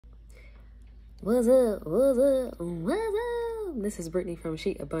What's up? What's up? What's up? This is Brittany from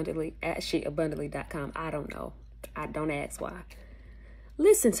Sheet Abundantly at sheetabundantly.com. I don't know. I don't ask why.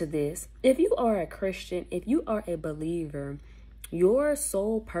 Listen to this. If you are a Christian, if you are a believer, your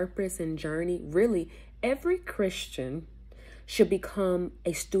sole purpose and journey, really, every Christian should become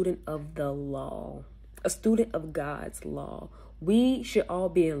a student of the law, a student of God's law. We should all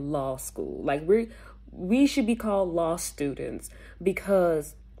be in law school. Like we should be called law students,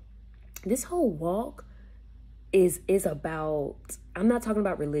 because this whole walk is about, I'm not talking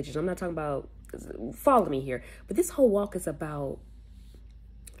about religion. I'm not talking about, follow me here, but this whole walk is about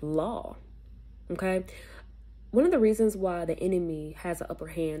law. Okay. One of the reasons why the enemy has an upper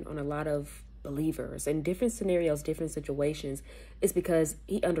hand on a lot of believers in different scenarios, different situations, is because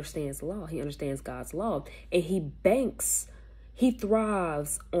he understands law. He understands God's law, and he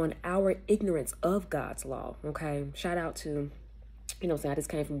thrives on our ignorance of God's law. Okay. Shout out to, I just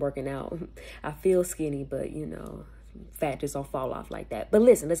came from working out. I feel skinny, but, fat just don't fall off like that. But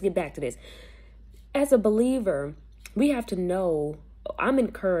listen, let's get back to this. As a believer, we have to know, I'm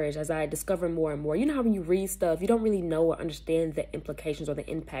encouraged as I discover more and more. You know how when you read stuff, you don't really know or understand the implications or the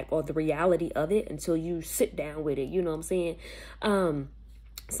impact or the reality of it until you sit down with it. You know what I'm saying?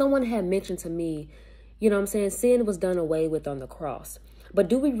 Someone had mentioned to me, sin was done away with on the cross. But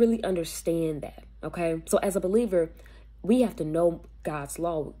do we really understand that? Okay. So as a believer, we have to know God's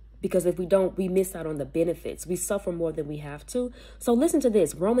law, because if we don't, we miss out on the benefits. We suffer more than we have to. So listen to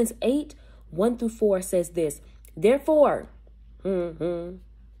this. Romans 8:1-4 says this. Therefore,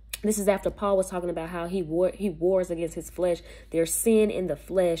 this is after Paul was talking about how he wars against his flesh. There's sin in the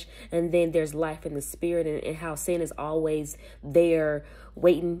flesh, and then there's life in the spirit, and how sin is always there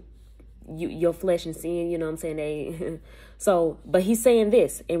waiting. Your flesh and sin, you know what I'm saying? But he's saying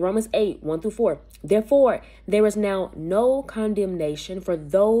this in Romans 8:1-4. Therefore, there is now no condemnation for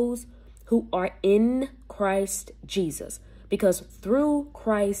those who are in Christ Jesus, because through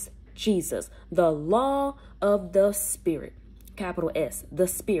Christ Jesus, the law of the Spirit, capital S, the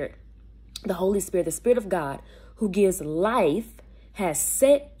Spirit, the Holy Spirit, the Spirit of God, who gives life, has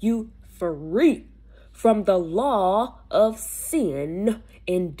set you free from the law of sin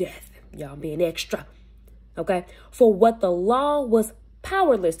and death. Y'all being extra. Okay. For what the law was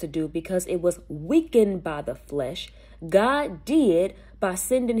powerless to do because it was weakened by the flesh, God did by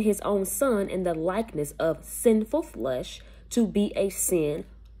sending his own son in the likeness of sinful flesh to be a sin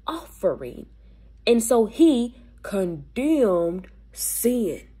offering. And so he condemned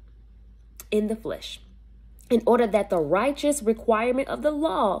sin in the flesh in order that the righteous requirement of the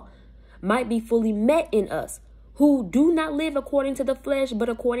law might be fully met in us, who do not live according to the flesh, but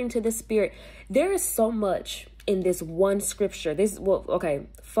according to the Spirit. There is so much in this one scripture.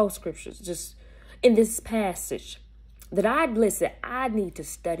 Four scriptures, just in this passage that I need to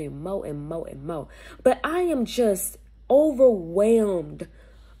study more and more and more. But I am just overwhelmed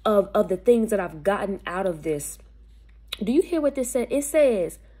of the things that I've gotten out of this. Do you hear what this said? It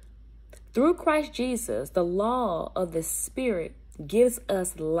says, through Christ Jesus, the law of the Spirit gives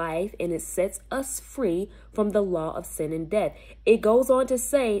us life, and it sets us free from the law of sin and death. It goes on to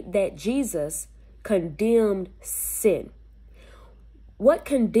say that Jesus condemned sin. What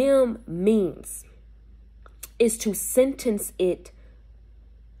condemn means is to sentence it,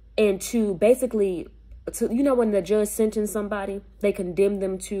 and to basically, when the judge sentenced somebody, they condemn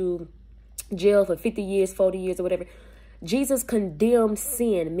them to jail for 50 years, 40 years or whatever. Jesus condemned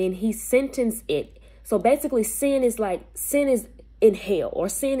sin, mean he sentenced it. So basically sin is in hell, or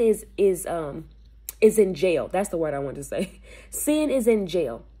sin is in jail. That's the word I want to say. Sin is in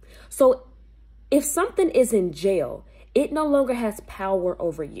jail. So if something is in jail, it no longer has power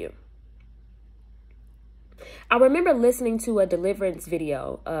over you. I remember listening to a deliverance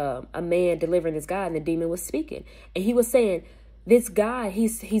video, a man delivering this guy, and the demon was speaking, and he was saying, this guy,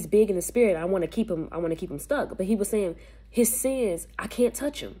 he's big in the spirit. I want to keep him stuck. But he was saying his sins, I can't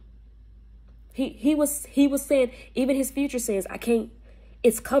touch him. He was saying even his future sins, I can't,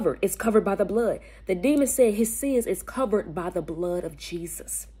 it's covered by the blood. The demon said his sins is covered by the blood of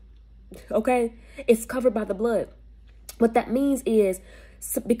Jesus. Okay. It's covered by the blood. What that means is,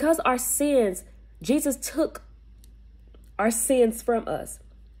 because our sins, Jesus took our sins from us.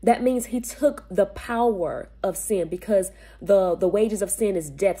 That means he took the power of sin, because the wages of sin is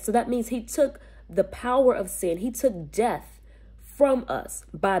death. So that means he took the power of sin. He took death from us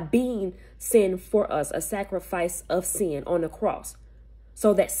by being sin for us, a sacrifice of sin on the cross,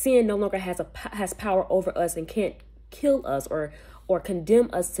 so that sin no longer has power over us and can't kill us or condemn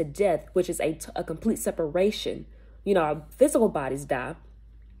us to death, which is a complete separation. Our physical bodies die,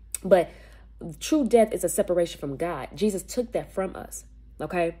 but true death is a separation from God. Jesus took that from us.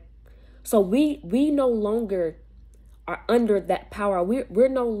 Okay. So we no longer are under that power. We're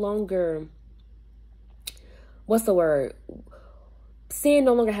no longer, what's the word? Sin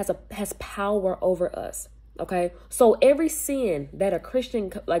no longer has power over us. Okay. So every sin that a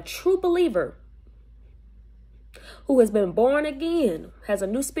Christian, like true believer who has been born again, has a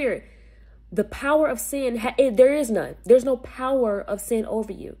new spirit, the power of sin, there is none. There's no power of sin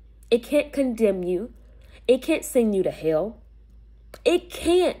over you. It can't condemn you. It can't send you to hell. It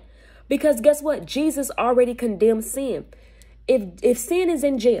can't. Because guess what? Jesus already condemned sin. If sin is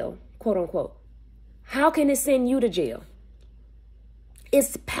in jail, quote unquote, how can it send you to jail?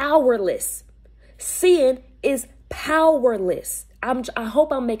 It's powerless. Sin is powerless. I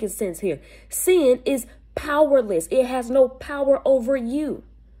hope I'm making sense here. Sin is powerless. It has no power over you.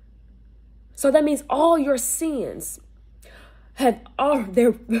 So that means all your sins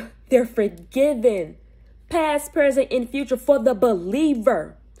they're forgiven, past, present, and future for the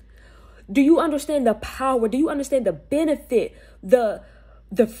believer. Do you understand the power? Do you understand the benefit, the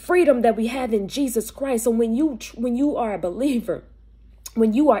freedom that we have in Jesus Christ? So when you are a believer,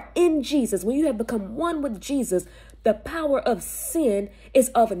 when you are in Jesus, when you have become one with Jesus, the power of sin is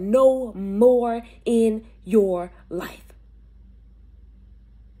of no more in your life.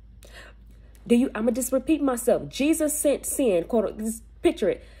 I'm gonna just repeat myself. Jesus sent sin, quote, just picture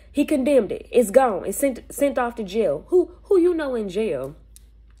it. He condemned it. It's gone. It's sent off to jail. Who you know in jail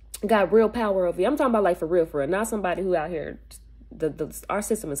got real power over you? I'm talking about like for real, not somebody who out here, our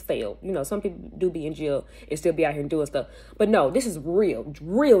system has failed. You know, some people do be in jail and still be out here and doing stuff. But no, this is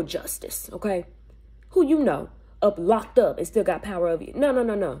real justice, okay? Who you know locked up and still got power over you?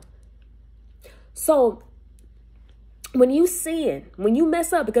 No. So when you sin, when you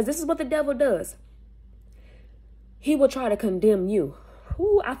mess up, because this is what the devil does, he will try to condemn you.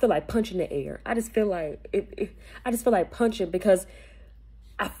 Ooh, I feel like punching the air. I just feel like punching because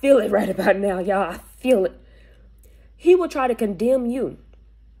I feel it right about now, y'all. I feel it. He will try to condemn you.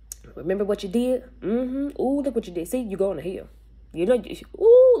 Remember what you did? Ooh, look what you did. See, you're going to hell. You know,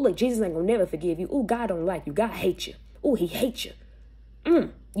 ooh, look, Jesus ain't gonna never forgive you. Ooh, God don't like you. God hates you. Ooh, he hates you.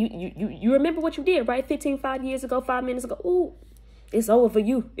 You remember what you did, right? 5 years ago, 5 minutes ago. Ooh, it's over for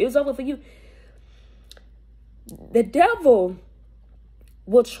you. It's over for you. The devil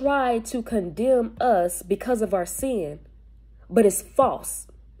will try to condemn us because of our sin, but it's false.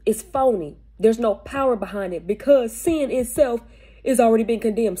 It's phony. There's no power behind it because sin itself is already been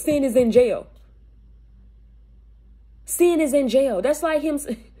condemned. Sin is in jail. Sin is in jail. That's like him.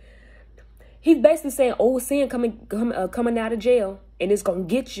 He's basically saying, oh, sin coming out of jail, and it's going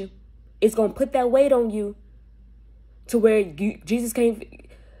to get you. It's going to put that weight on you to where Jesus came,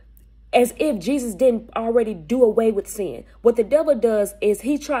 as if Jesus didn't already do away with sin. What the devil does is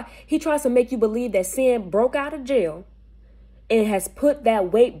he tries to make you believe that sin broke out of jail and has put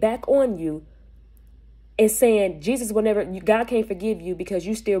that weight back on you, and saying Jesus will never, God can't forgive you because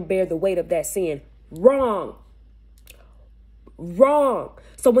you still bear the weight of that sin. Wrong.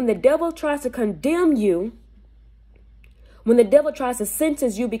 So when the devil tries to condemn you, when the devil tries to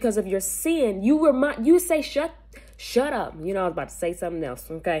sentence you because of your sin, you say, shut up. You know, I was about to say something else.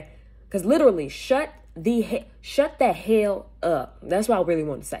 Okay. Because literally shut that hell up. That's what I really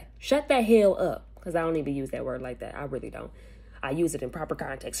want to say. Shut that hell up. Because I don't even use that word like that. I really don't. I use it in proper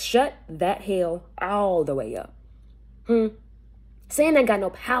context. Shut that hell all the way up. Sin ain't got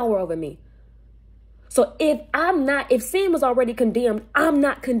no power over me. So if sin was already condemned, I'm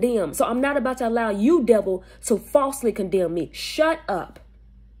not condemned. So I'm not about to allow you, devil, to falsely condemn me. Shut up.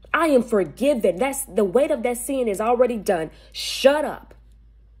 I am forgiven. That's the weight of that sin is already done. Shut up.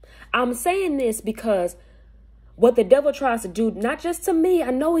 I'm saying this because what the devil tries to do, not just to me,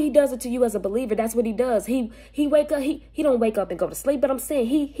 I know he does it to you as a believer. That's what he does. He wake up, he don't wake up and go to sleep, but I'm saying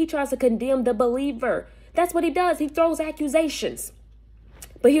he tries to condemn the believer. That's what he does. He throws accusations.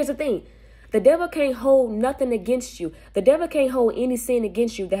 But here's the thing. The devil can't hold nothing against you. The devil can't hold any sin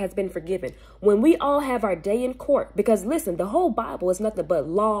against you that has been forgiven. When we all have our day in court, because listen, the whole Bible is nothing but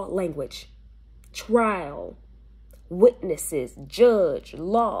law language, trial, witnesses, judge,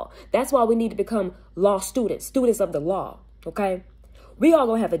 law. That's why we need to become law students of the law. Okay. We all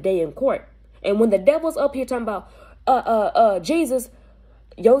gonna have a day in court. And when the devil's up here talking about, Jesus,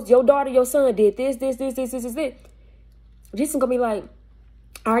 your daughter, your son did this. Jesus gonna be like,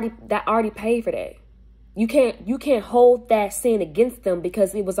 I already paid for that. You can't hold that sin against them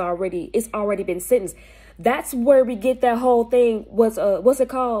because it's already been sentenced. That's where we get that whole thing. What's it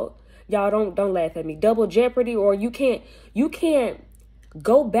called? Y'all don't laugh at me. Double jeopardy, or you can't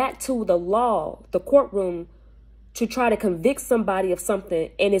go back to the law, the courtroom, to try to convict somebody of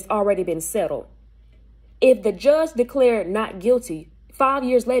something and it's already been settled. If the judge declared not guilty, 5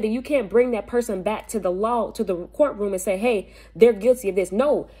 years later, you can't bring that person back to the law, to the courtroom and say, hey, they're guilty of this.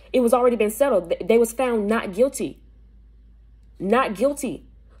 No, it was already been settled. They was found not guilty. Not guilty.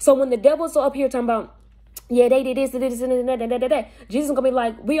 So when the devil's up here talking about, yeah, they did this, Jesus is gonna be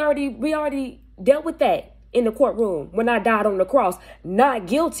like, we already dealt with that in the courtroom when I died on the cross. Not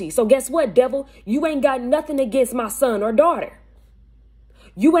guilty. So guess what, devil? You ain't got nothing against my son or daughter.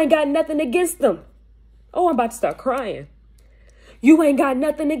 You ain't got nothing against them. Oh, I'm about to start crying. You ain't got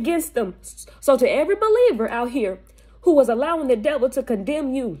nothing against them. So to every believer out here who was allowing the devil to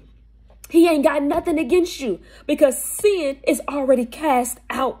condemn you, he ain't got nothing against you because sin is already cast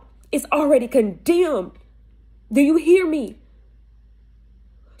out. It's already condemned. Do you hear me?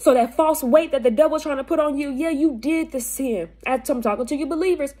 So that false weight that the devil's trying to put on you, yeah, you did the sin. I'm talking to you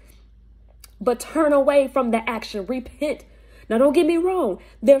believers, but turn away from the action. Repent. Now, don't get me wrong.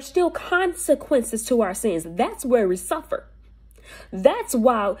 There's still consequences to our sins. That's where we suffer. That's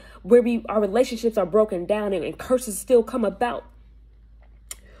why our relationships are broken down and curses still come about.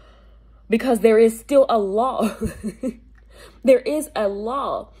 Because there is still a law. There is a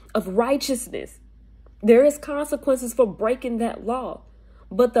law of righteousness. There is consequences for breaking that law.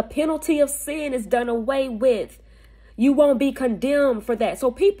 But the penalty of sin is done away with. You won't be condemned for that. So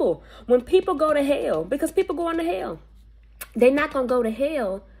when people go to hell, because people go into hell, they're not going to go to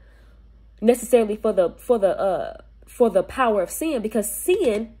hell necessarily for the power of sin, because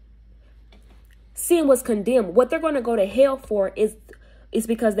sin was condemned. What they're going to go to hell for is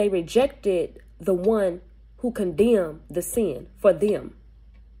because they rejected the one who condemned the sin for them.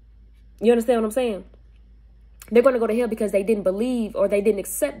 You understand what I'm saying? They're going to go to hell because they didn't believe or they didn't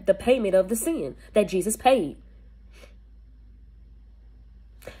accept the payment of the sin that Jesus paid.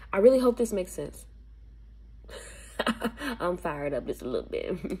 I really hope this makes sense. I'm fired up just a little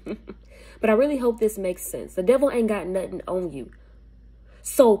bit. But I really hope this makes sense. The devil ain't got nothing on you.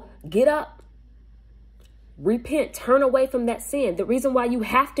 So get up. Repent. Turn away from that sin. The reason why you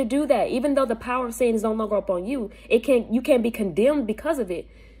have to do that, even though the power of sin is no longer upon you, you can't be condemned because of it.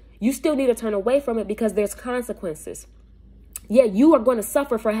 You still need to turn away from it because there's consequences. Yeah, you are going to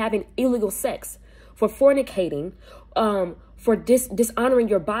suffer for having illegal sex, for fornicating, for dishonoring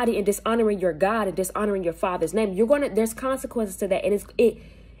your body and dishonoring your God and dishonoring your Father's name. There's consequences to that, and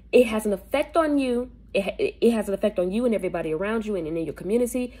it has an effect on you. It has an effect on you and everybody around you and in your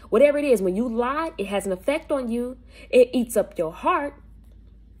community. Whatever it is, when you lie, it has an effect on you. It eats up your heart.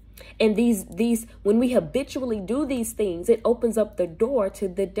 And when we habitually do these things, it opens up the door to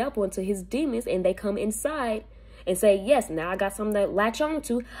the devil and to his demons, and they come inside and say, yes, now I got something to latch on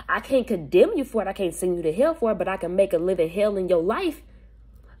to. I can't condemn you for it. I can't send you to hell for it, but I can make a living hell in your life.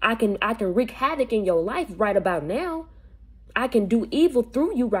 I can wreak havoc in your life right about now. I can do evil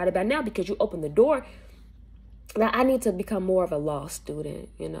through you right about now because you open the door. Now, I need to become more of a law student,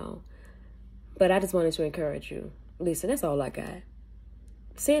 but I just wanted to encourage you. Listen, that's all I got.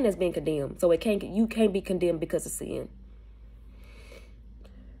 Sin has been condemned, so you can't be condemned because of sin.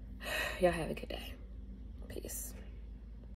 Y'all have a good day.